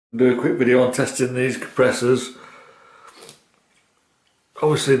Do a quick video on testing these compressors.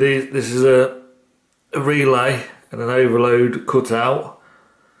 Obviously this is a relay and an overload cutout.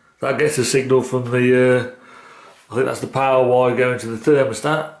 That gets a signal from the, I think that's the power wire going to the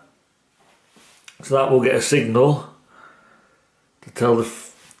thermostat. So that will get a signal to tell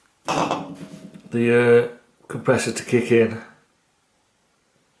the compressor to kick in.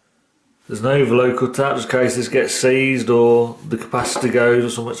 There's an overload cutout just in case this gets seized or the capacitor goes or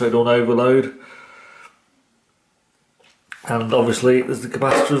something so it don't overload. And obviously there's the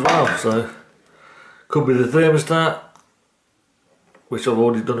capacitor as well, so could be the thermostat, which I've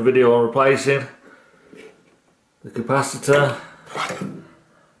already done a video on replacing, the capacitor,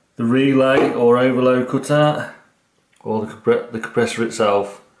 the relay or overload cutout, or the compressor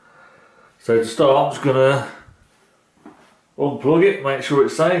itself. So to start, I'm just going to unplug it, make sure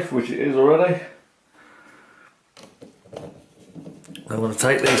it's safe, which it is already. I'm going to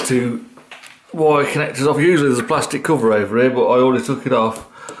take these two wire connectors off. Usually there's a plastic cover over here, but I already took it off.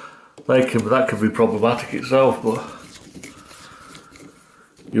 That can be problematic itself, but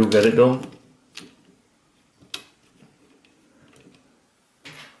you'll get it done.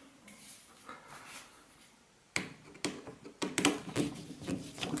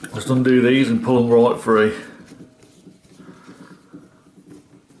 Just undo these and pull them right free.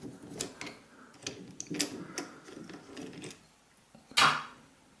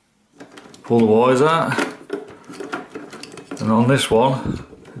 Pull the wires out, and on this one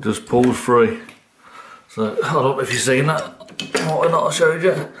it just pulls free. So I don't know if you've seen that, might not have showed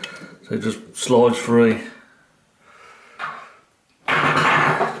you. So it just slides free.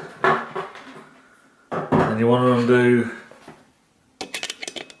 And you want to undo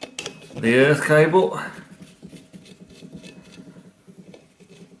the earth cable.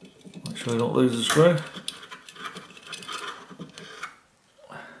 Make sure you don't lose the screw.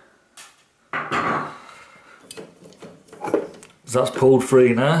 So that's pulled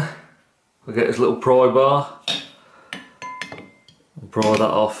free now. We'll get this little pry bar and pry that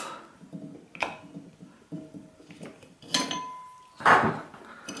off.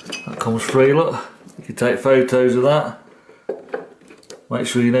 That comes free, look. You can take photos of that. Make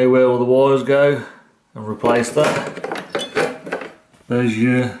sure you know where all the wires go and replace that. There's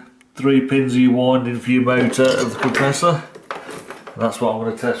your 3 pins of your winding for your motor of the compressor. And that's what I'm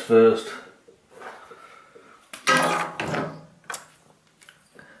going to test first.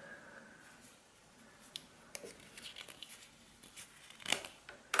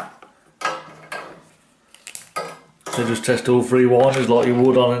 So just test all 3 winders like you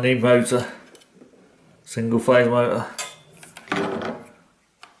would on any motor, single phase motor.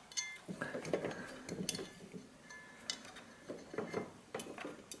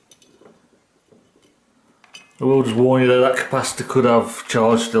 I will just warn you though, that capacitor could have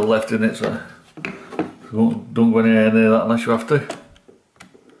charge still left in it, so don't go anywhere near that unless you have to.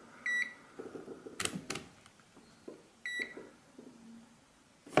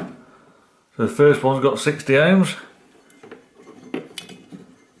 So the first one's got 60 ohms.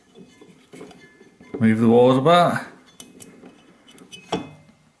 Move the wires about.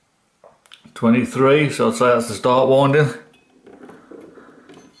 23, so I'd say that's the start winding.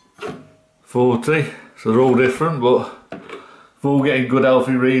 40, so they're all different, but we're all getting good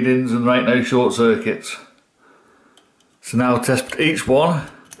healthy readings and there ain't no short circuits. So now I'll test each one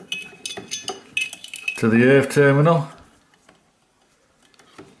to the earth terminal.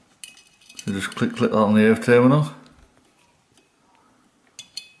 So just click that on the earth terminal.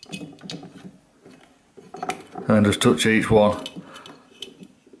 And just touch each one.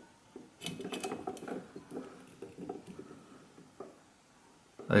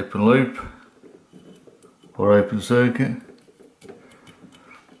 Open loop or open circuit.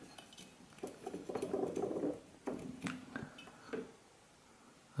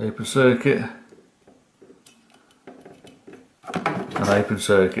 Open circuit and open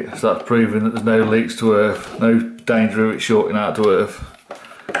circuit. So that's proving that there's no leaks to earth, no danger of it shorting out to earth.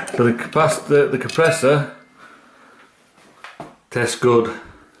 So the compressor tests good.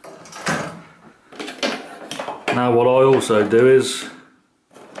 Now what I also do is,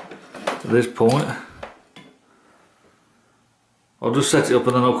 at this point, I'll just set it up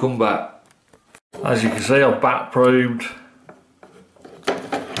and then I'll come back. As you can see, I've back probed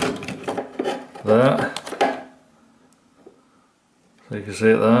there. So you can see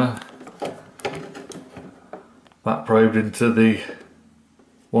it there. Back probed into the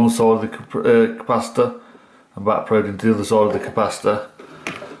one side of the capacitor and back probed into the other side of the capacitor.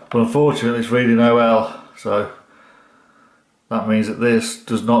 But unfortunately it's reading OL, so that means that this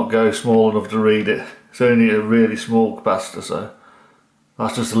does not go small enough to read it. It's only a really small capacitor, so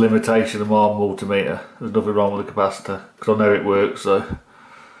That's just a limitation of my multimeter. There's nothing wrong with the capacitor because I know it works. So,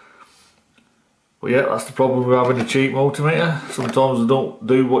 but yeah, that's the problem with having a cheap multimeter. Sometimes they don't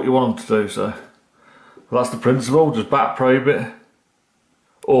do what you want them to do. So, but that's the principle. Just back probe it,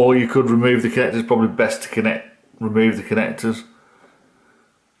 or you could remove the connectors. Probably best to remove the connectors.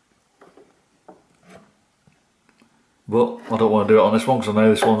 But I don't want to do it on this one because I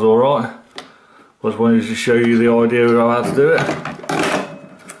know this one's alright. I just wanted to show you the idea of how to do it.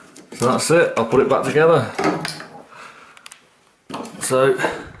 So that's it, I'll put it back together. So,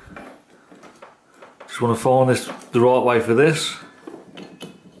 just want to find the right way for this.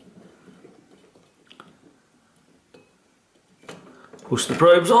 Push the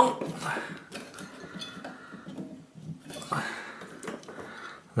probes on.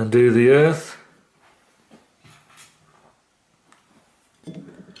 Then do the earth.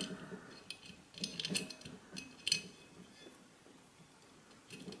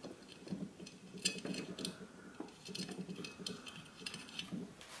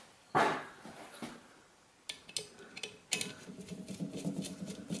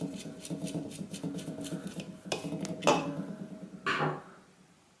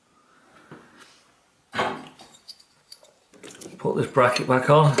 Put this bracket back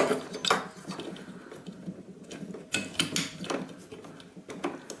on.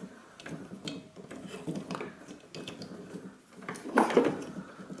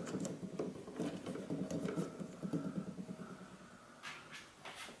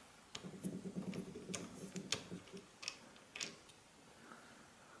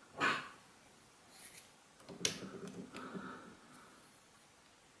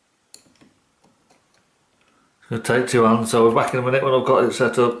 It's going to take 2 hands, so we're back in a minute when I've got it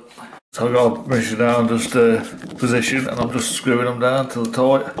set up. So I've got to measure down just position, and I'm just screwing them down till they're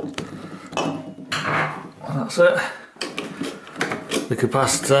tight. And that's it. The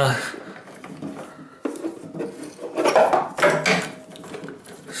capacitor.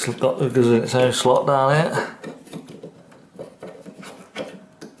 It goes in its own slot down here.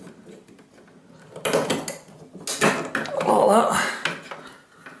 Like that.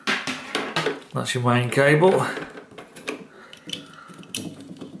 That's your main cable.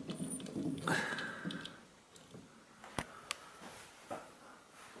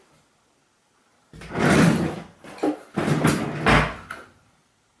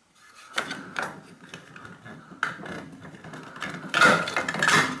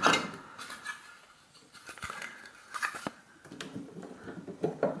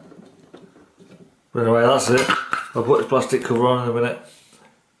 But anyway, that's it. I'll put the plastic cover on in a minute.